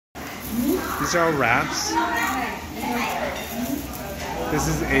These are all wraps. This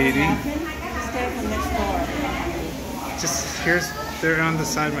is 80. Just they're on the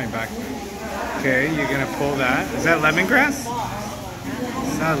side of my back. Okay, you're gonna pull that. Is that lemongrass?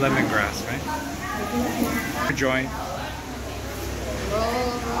 It's not lemongrass, right? Joint.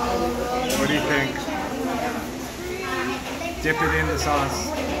 What do you think? Dip it in the sauce.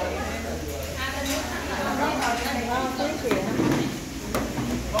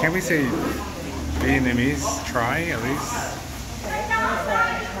 Can't we say Vietnamese? Try at least.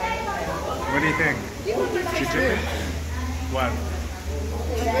 What do you think? Should you dip it? What?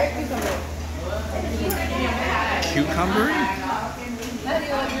 Cucumber?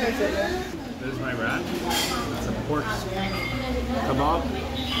 This is my wrap. It's a pork kebab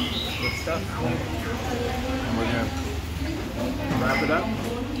with stuff. And we're gonna wrap it up,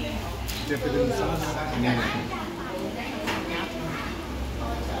 dip it in the sauce, and eat it.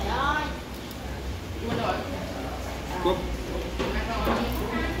 Cool.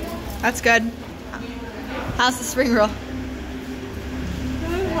 That's good. How's the spring roll?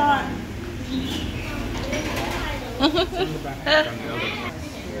 It's hot.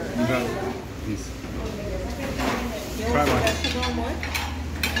 You got these. Try one.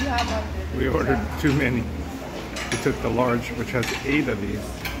 We ordered too many. We took the large, which has 8 of these.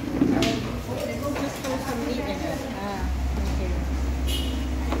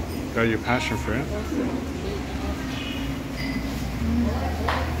 Got your passion fruit.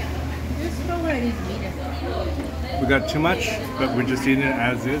 We got too much, but we're just eating it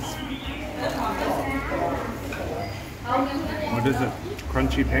as is. What is it?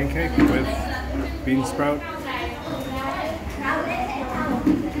 Crunchy pancake with bean sprout.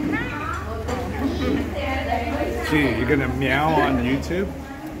 Gee, you're gonna meow on YouTube?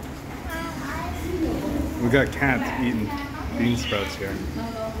 We got cats eating bean sprouts here.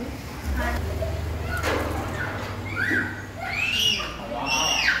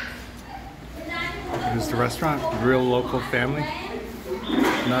 Here's the restaurant, real local family.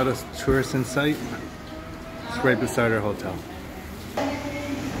 Not a tourist in sight. It's right beside our hotel. Can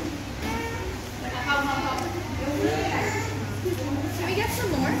we get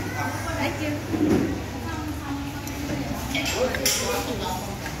some more? Thank you.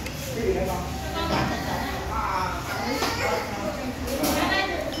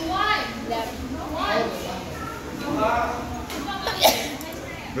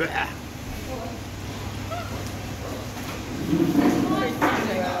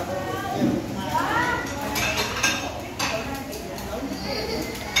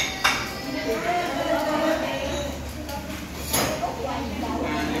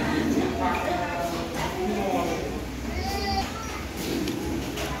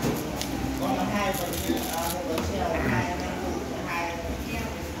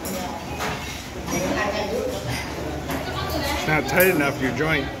 It's not tight enough, your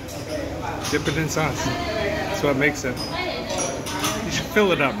joint. Dip it in sauce. That's what makes it. You should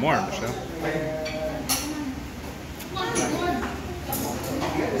fill it up more, Michelle.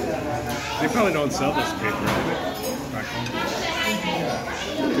 They probably don't sell this paper, do they? Back home.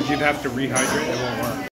 Because you'd have to rehydrate, it won't work.